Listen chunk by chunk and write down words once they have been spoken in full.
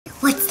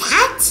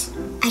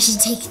I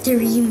should take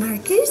 3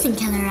 markers and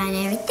color on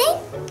everything.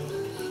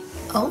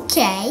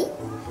 Okay.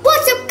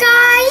 What's up,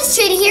 guys?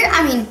 Trinity here.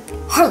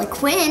 Harley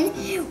Quinn.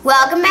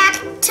 Welcome back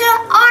to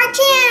our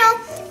channel.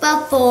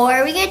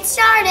 Before we get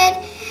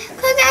started,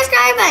 click that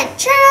subscribe button,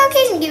 turn on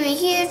notifications, give me a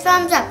huge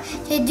thumbs up.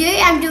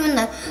 Today I'm doing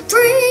the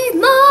 3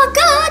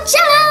 marker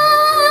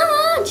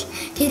challenge.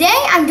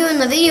 Today I'm doing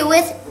the video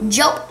with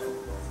Joker.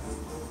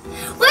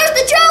 Where's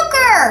the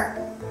Joker?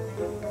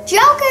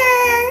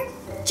 Joker!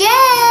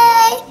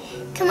 Jay!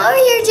 Come over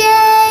here,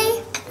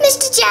 Jay.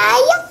 Mr. J,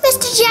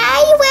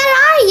 where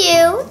are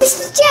you?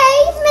 Mr. J,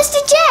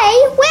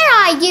 where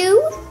are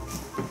you?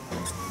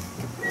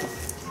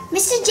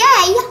 Mr.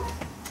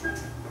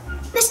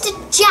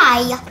 J,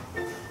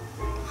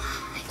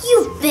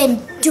 you've been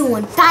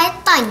doing bad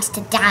things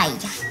today.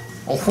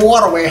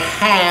 What do we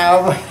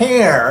have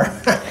here?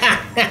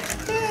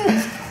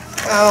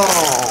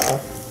 Oh.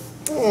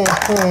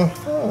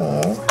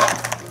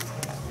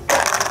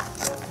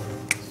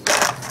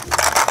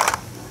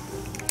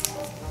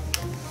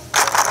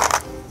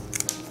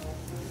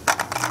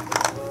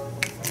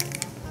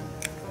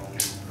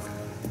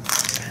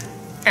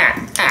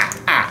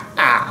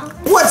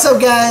 What's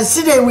up, guys?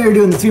 Today we are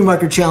doing the 3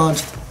 marker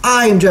challenge.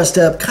 I am dressed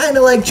up kind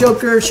of like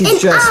Joker.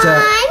 She's dressed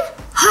up.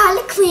 I'm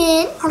Harley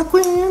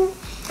Quinn.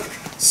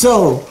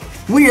 So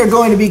we are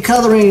going to be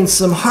coloring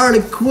some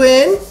Harley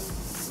Quinn,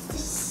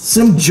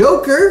 some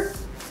Joker,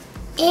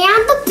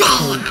 And the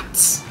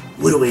bat.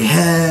 What do we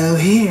have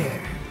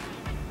here?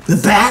 The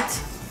bat?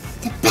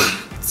 The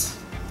bat.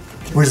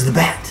 Where's the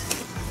bat?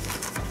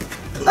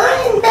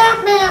 I'm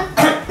Batman.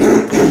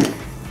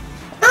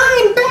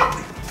 I'm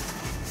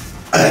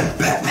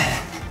Batman.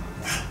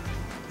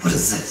 What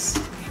is this?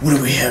 What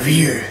do we have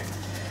here?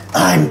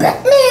 I'm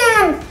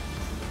Batman.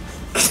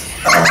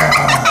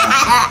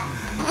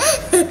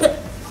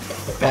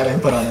 Batman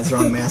put on his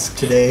wrong mask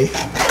today.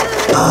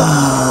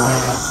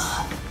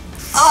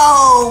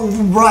 All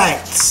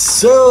right,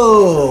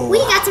 so We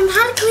got some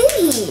Harley Quinn.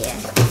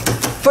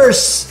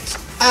 first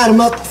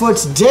item up for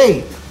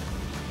today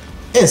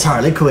is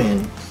Harley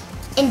Quinn.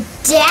 And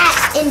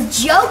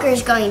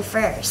Joker's going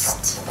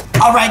first.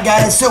 All right,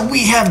 guys, so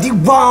we have the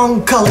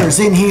wrong colors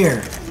in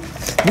here.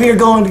 We are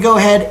going to go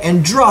ahead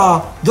and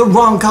draw the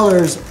wrong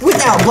colors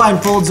without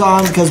blindfolds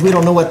on because we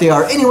don't know what they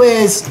are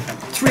anyways.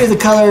 3 of the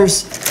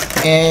colors,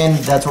 and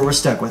that's what we're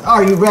stuck with.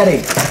 Are you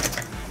ready?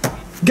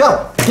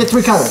 Go. Get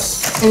 3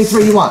 colors. Any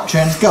 3 you want,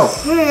 Trin. Go.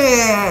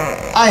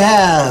 I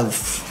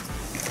have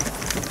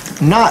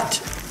not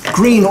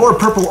green or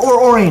purple or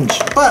orange,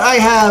 but I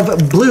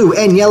have blue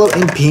and yellow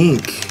and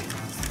pink.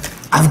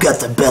 I've got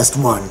the best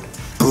one.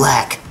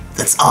 Black.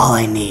 That's all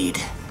I need.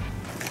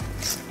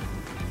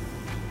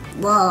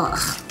 Whoa.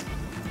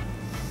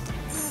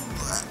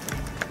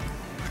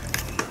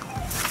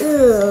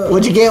 Ooh.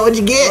 What'd you get?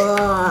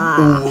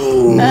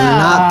 Ooh,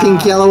 not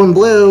pink, yellow, and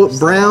blue.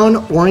 Brown,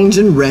 orange,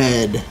 and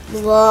red.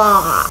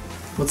 Whoa.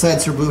 What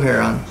side's her blue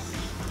hair on?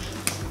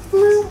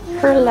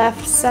 Her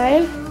left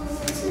side.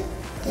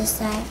 This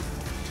side.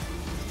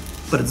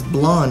 But it's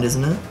blonde,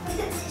 isn't it?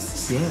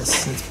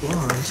 Yes, it's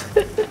blonde.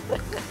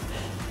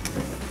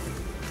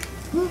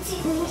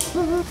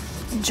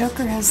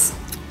 Joker has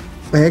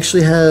I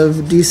actually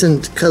have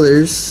decent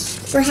colors.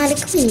 For Harley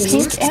Quinn.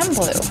 pink and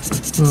blue.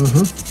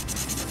 Mm-hmm.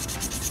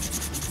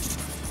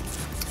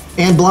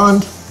 And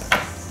blonde.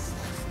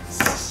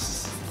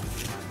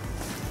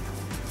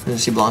 Did you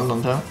see blonde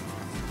on top?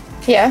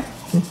 Yeah.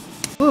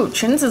 Ooh,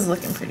 Trin's is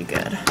looking pretty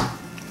good.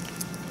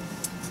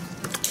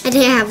 I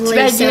didn't have blue. Too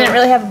bad you didn't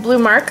really have a blue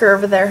marker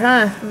over there,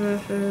 huh?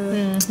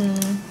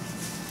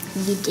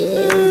 You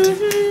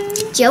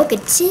did. Joker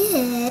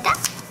did.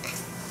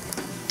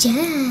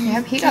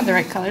 Yep, he got the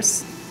right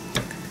colors.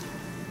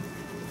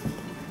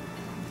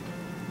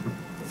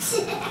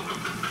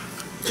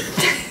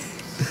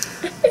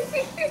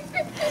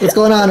 What's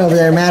going on over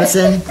there,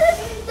 Madison? This is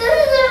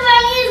the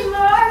funniest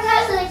part.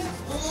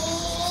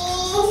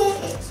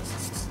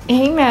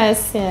 Hey,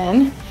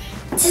 Madison.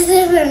 This is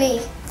so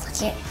funny.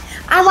 Okay.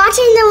 I'm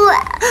watching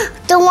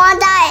the one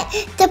that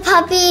the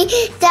puppy,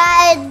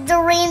 that the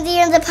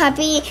reindeer and the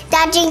puppy,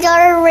 that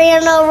Jingle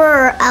ran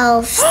over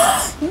Elf.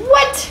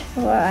 What?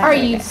 Are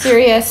you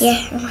serious?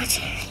 Yeah, I'm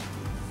watching.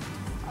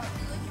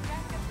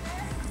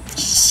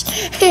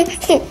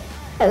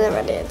 I love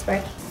it. It's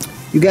funny.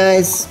 You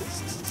guys,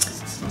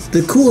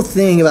 the cool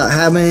thing about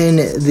having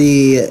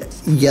the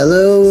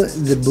yellow,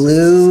 the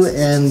blue,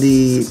 and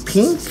the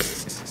pink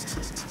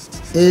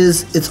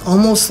is it's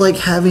almost like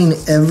having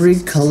every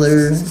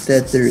color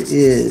that there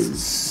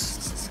is.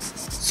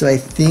 So I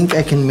think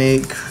I can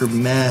make her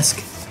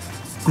mask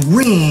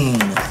green,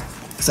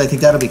 because I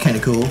think that'll be kind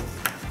of cool.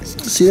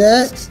 See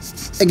that?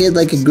 I get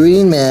like a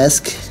green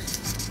mask.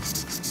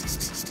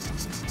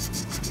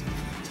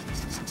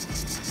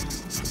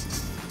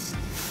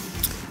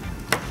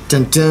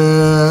 Dun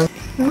dun.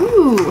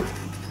 Ooh.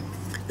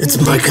 It's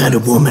my kind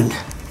of woman.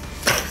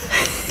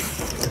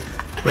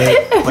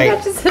 Wait.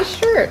 That's just his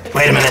shirt.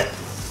 Wait a minute.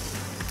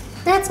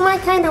 That's my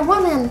kind of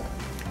woman.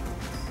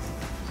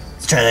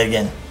 Let's try that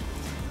again.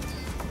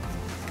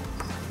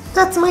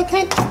 That's my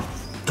kind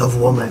of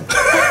woman.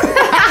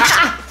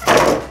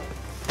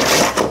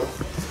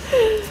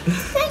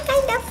 My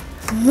kind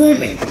of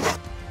woman.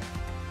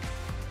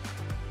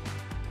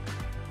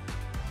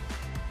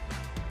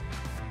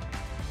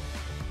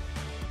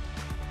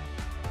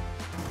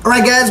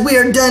 Alright guys, we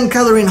are done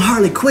coloring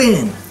Harley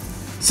Quinn.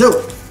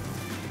 So,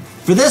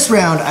 for this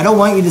round, I don't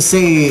want you to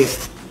say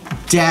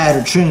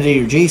Dad or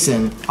Trinity or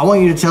Jason. I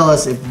want you to tell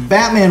us if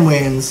Batman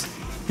wins,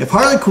 if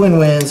Harley Quinn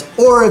wins,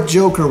 or if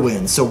Joker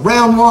wins. So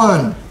round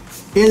 1,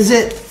 is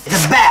it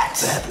the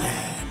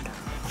Batman?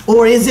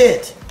 Or is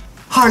it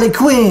Harley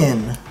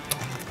Quinn?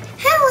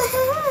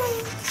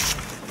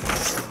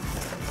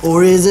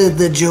 Or is it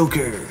the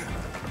Joker?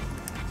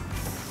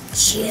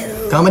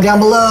 Comment down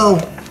below,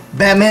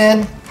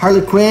 Batman,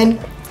 Harley Quinn,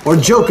 or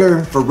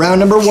Joker for round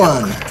number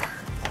 1.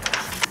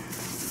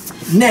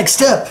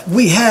 Next up,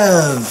 we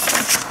have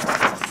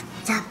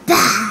the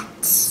Bat.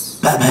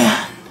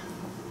 Batman.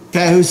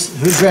 Okay, who's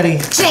ready?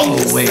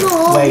 Jason.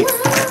 Oh, wait.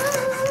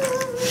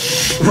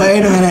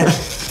 Wait a minute.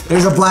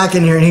 There's a black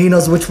in here, and he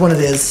knows which one it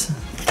is.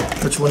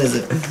 Which one is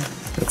it?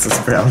 It's this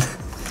brown.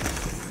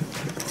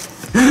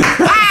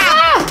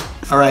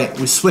 All right,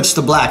 we switched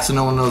to black, so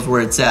no one knows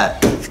where it's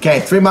at.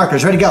 Okay, 3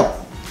 markers. Ready, go.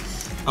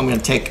 I'm gonna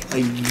take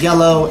a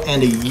yellow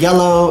and a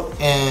yellow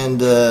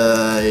and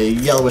a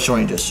yellowish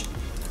oranges.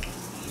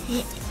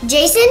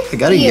 Jason? I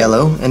got a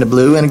yellow and a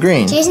blue and a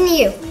green. Jason,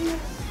 you.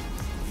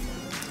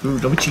 Ooh,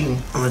 don't be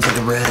cheating. I'm gonna take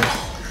a red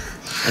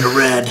and a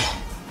red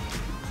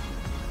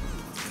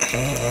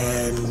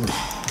and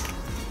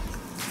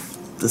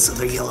this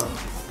other yellow.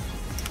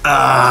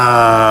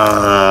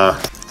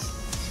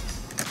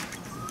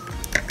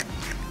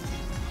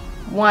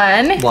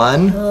 One.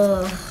 1.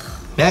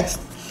 Next.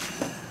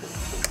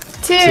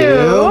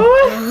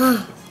 2.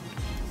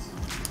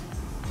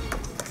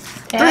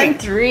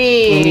 And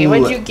 3. Ooh.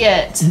 What'd you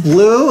get?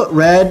 Blue,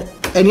 red,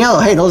 and yellow.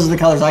 Hey, those are the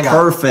colors I got.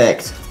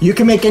 Perfect. You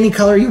can make any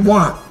color you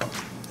want.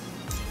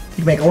 You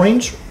can make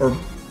orange or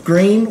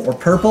green or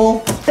purple.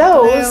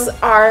 Those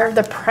are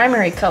the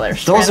primary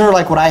colors. Those are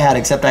like what I had,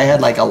 except I had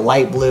like a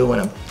light blue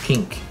and a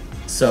pink.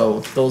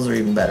 So those are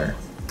even better.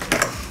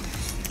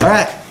 All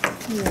right.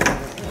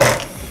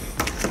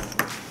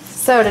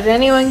 So did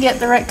anyone get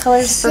the right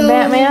colors for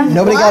Batman?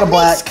 Nobody got a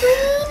black.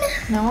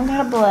 No one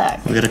got a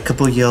black. We got a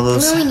couple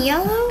yellows. Blue and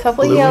yellow?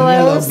 Couple Blue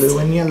yellows. and yellow, blue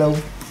and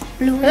yellow.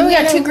 Blue And then we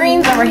got 2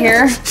 greens over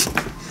here.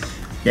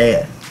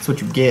 Yeah, that's what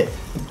you get.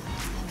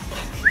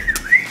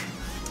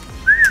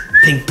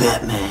 Pink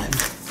Batman.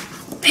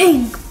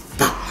 Pink.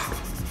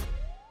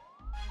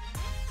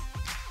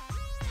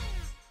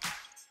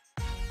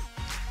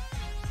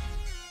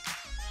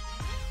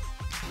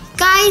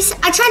 Guys,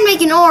 I tried to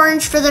make an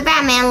orange for the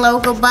Batman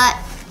logo, but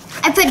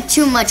I put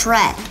too much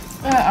red.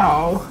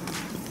 Uh-oh.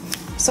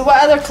 So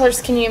what other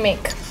colors can you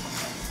make?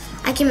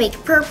 I can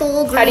make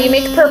purple, green. How do you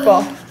make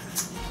purple?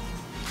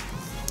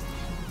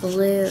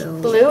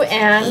 Blue. Blue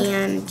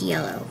and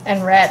yellow.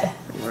 and red.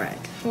 Red.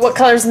 What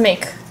colors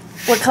make?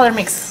 What color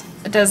makes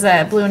does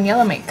blue and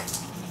yellow make?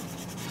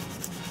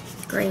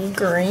 Green.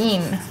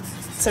 Green.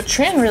 So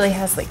Trin really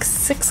has like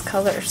 6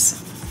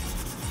 colors.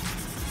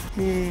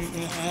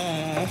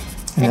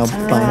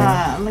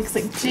 Looks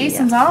like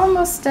Jason's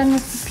almost done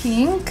with the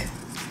pink.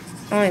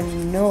 I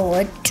know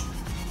it.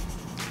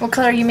 What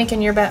color are you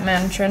making your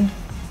Batman, Trin?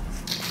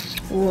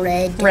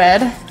 Red.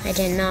 Red. I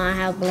did not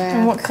have black.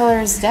 And what color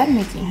is Dad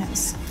making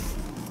his?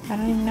 I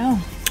don't even know.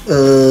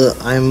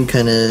 I'm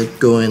kind of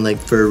going like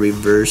for a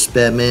reverse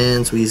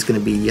Batman, so he's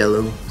gonna be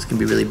yellow. It's gonna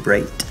be really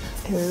bright.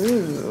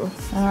 Ooh.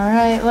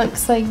 Alright,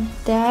 looks like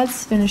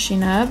Dad's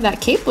finishing up.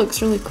 That cape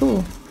looks really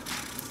cool.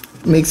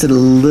 Makes it a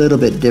little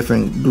bit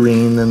different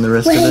green than the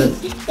rest of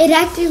it. It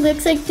actually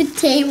looks like the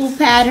table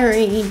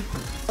patterning.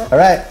 All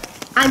right.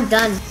 I'm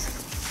done.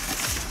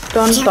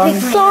 Dun dun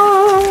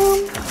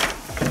dun.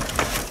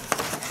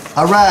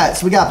 All right,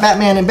 so we got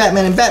Batman and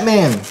Batman and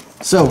Batman.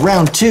 So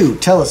round 2,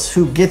 tell us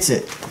who gets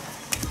it.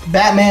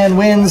 Batman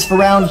wins for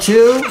round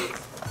 2.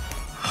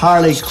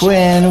 Harley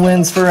Quinn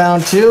wins for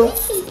round 2.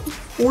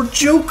 Or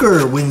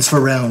Joker wins for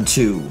round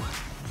 2.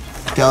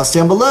 Tell us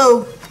down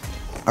below.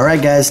 All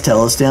right, guys,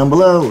 tell us down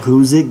below.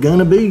 Who's it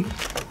gonna be?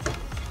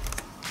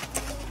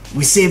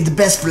 We saved the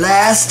best for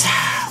last.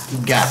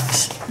 We got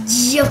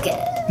Joker.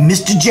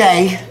 Mr.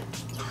 J.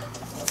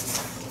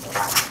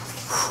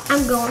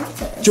 I'm going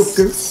first.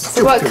 Joker.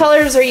 So what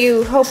colors are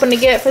you hoping to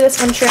get for this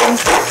one, Trin?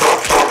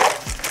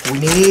 We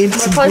need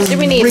some colors do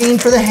we need? green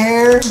for the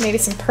hair. Maybe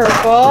some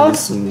purple,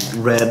 Some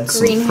red,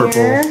 green some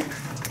purple, hair,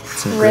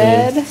 some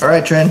red. All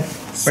right, Trin.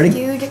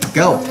 Ready?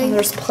 Go.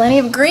 There's plenty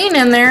of green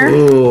in there.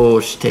 Oh,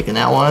 she's taking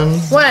that one.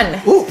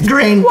 1. Ooh,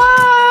 green.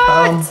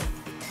 What?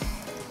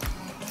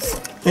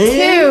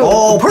 And,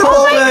 oh, purple.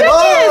 Oh my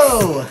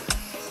Oh,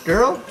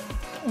 girl.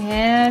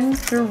 And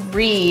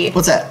 3.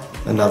 What's that?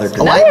 Another A good.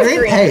 light Another green?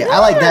 green. Hey, I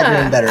like that Yeah.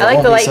 green better. I It like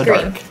won't the be light so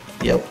green. dark.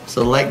 Yep.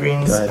 So the light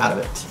green's Good. out of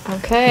it.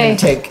 Okay.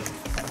 Take.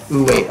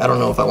 Ooh, wait. I don't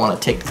know if I want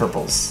to take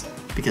purples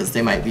because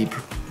they might be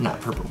not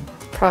purple.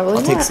 Probably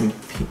I'll take not. some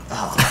pink.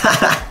 Oh.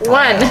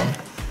 1,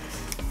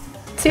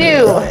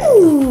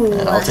 2,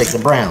 And I'll take the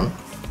brown.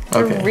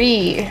 Okay.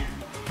 3.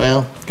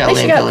 Well, got At least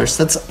lame you got- colors.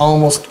 That's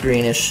almost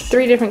greenish.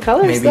 3 different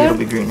colors Maybe though. it'll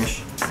be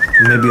greenish.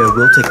 Maybe I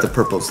will take the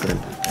purples then.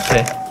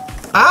 Okay.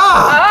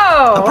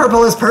 Ah! Oh! A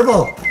purple is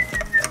purple.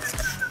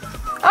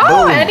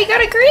 Oh, Boom. Eddie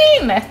got a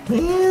green.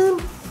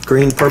 Man.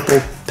 Green, purple,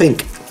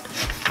 pink.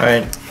 All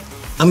right.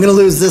 I'm gonna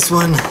lose this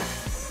one.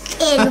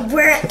 And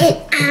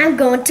I'm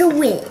going to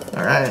win.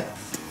 All right.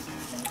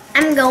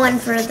 I'm going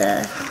for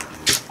the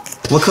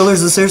What color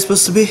is this hair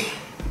supposed to be?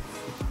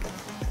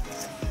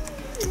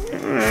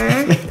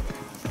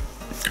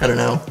 I don't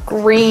know.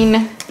 Green.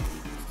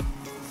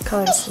 What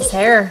color is his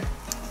hair?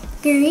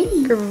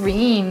 green.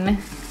 Green.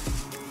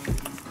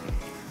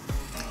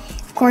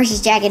 Of course,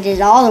 his jacket is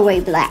all the way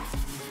black.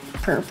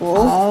 Purple.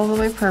 All the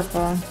way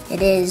purple.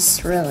 It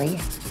is really.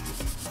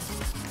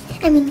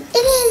 I mean, it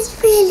is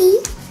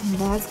really. And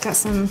Dad's got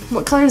some.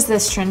 What color is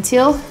this, Trin?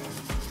 Teal?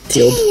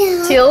 Teal.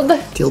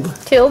 Tealed? Teal.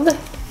 Tealed?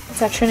 That's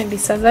how Trinity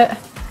says it.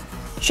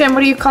 Shem,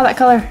 what do you call that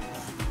color?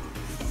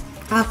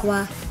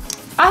 Aqua.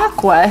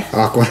 Aqua.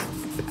 Aqua.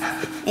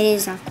 It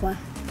is aqua.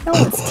 No,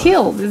 it's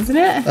tealed, isn't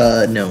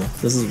it? No.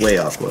 This is way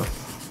aqua.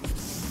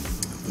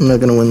 I'm not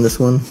gonna win this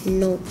one.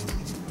 Nope.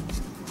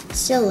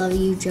 Still love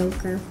you,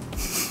 Joker.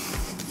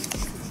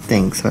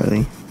 Thanks,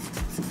 Harley.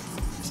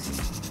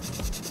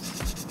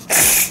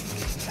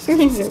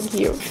 He's so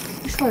cute.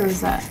 What color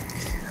is that?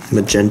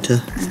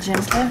 Magenta.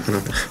 Magenta?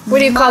 What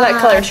do you call that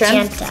color, Trin?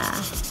 Magenta.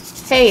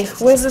 Hey,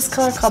 what is this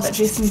color called that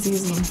Jason's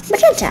using?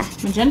 Magenta.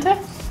 Magenta?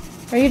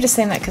 Or are you just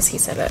saying that because he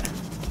said it?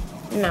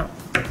 No.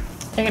 Are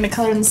you gonna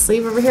color in the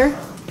sleeve over here?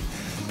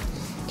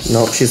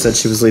 Nope, she said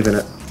she was leaving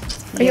it.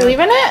 Are you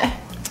leaving it?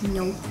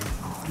 Nope.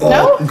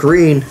 No? Oh,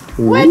 green.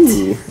 What?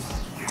 Ooh.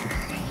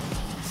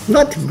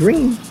 Not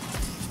green.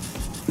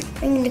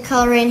 I'm going to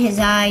color in his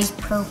eyes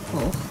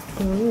purple.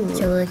 Ooh.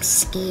 To look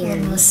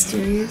scared.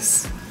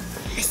 Mysterious.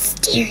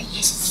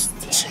 Mysterious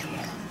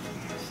Joker.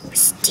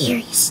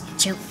 Mysterious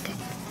Joker.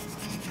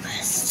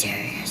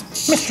 Mysterious.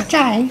 Mr.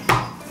 J.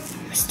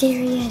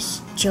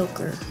 Mysterious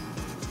Joker.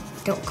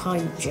 Don't call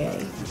you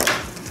Jay.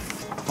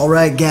 All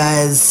right,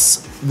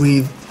 guys.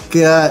 We've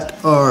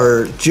got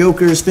our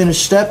Jokers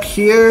finished up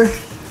here.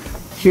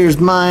 Here's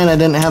mine. I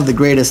didn't have the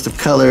greatest of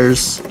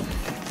colors.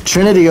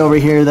 Trinity over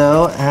here,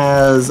 though,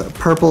 has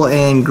purple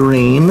and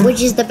green,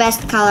 Which is the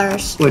best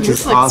colors? which This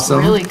is looks awesome.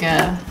 really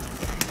good.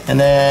 And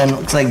then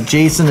looks like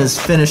Jason is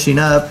finishing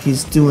up.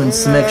 He's doing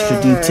some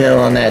extra detail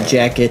on that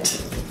jacket.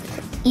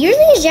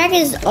 Usually his jacket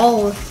is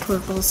all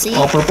purple, see?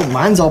 All purple.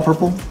 Mine's all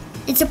purple.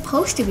 It's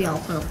supposed to be all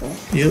purple.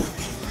 Yep.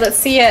 Let's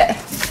see it.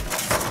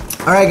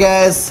 All right,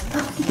 guys.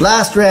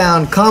 Last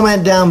round.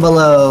 Comment down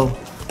below.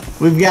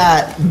 We've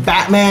got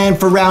Batman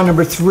for round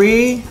number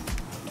 3.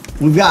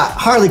 We've got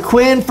Harley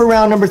Quinn for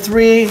round number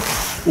 3.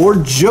 Or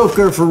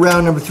Joker for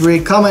round number 3.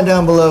 Comment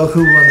down below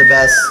who won the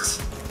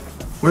best.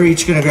 We're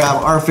each gonna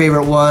grab our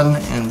favorite one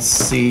and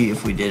see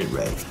if we did it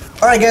right.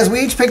 All right, guys.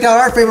 We each picked out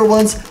our favorite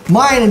ones.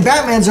 Mine and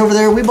Batman's over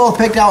there. We both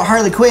picked out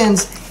Harley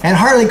Quinn's, and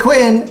Harley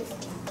Quinn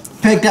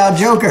picked out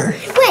Joker.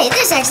 Wait,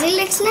 this actually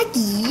looks like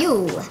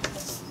you.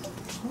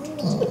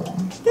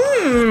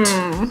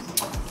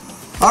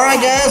 All right,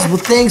 guys. Well,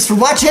 thanks for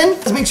watching.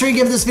 Make sure you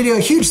give this video a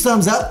huge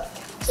thumbs up.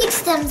 Huge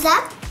thumbs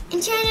up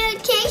and turn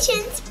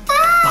notifications.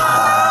 Bye.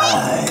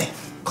 Bye.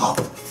 Call.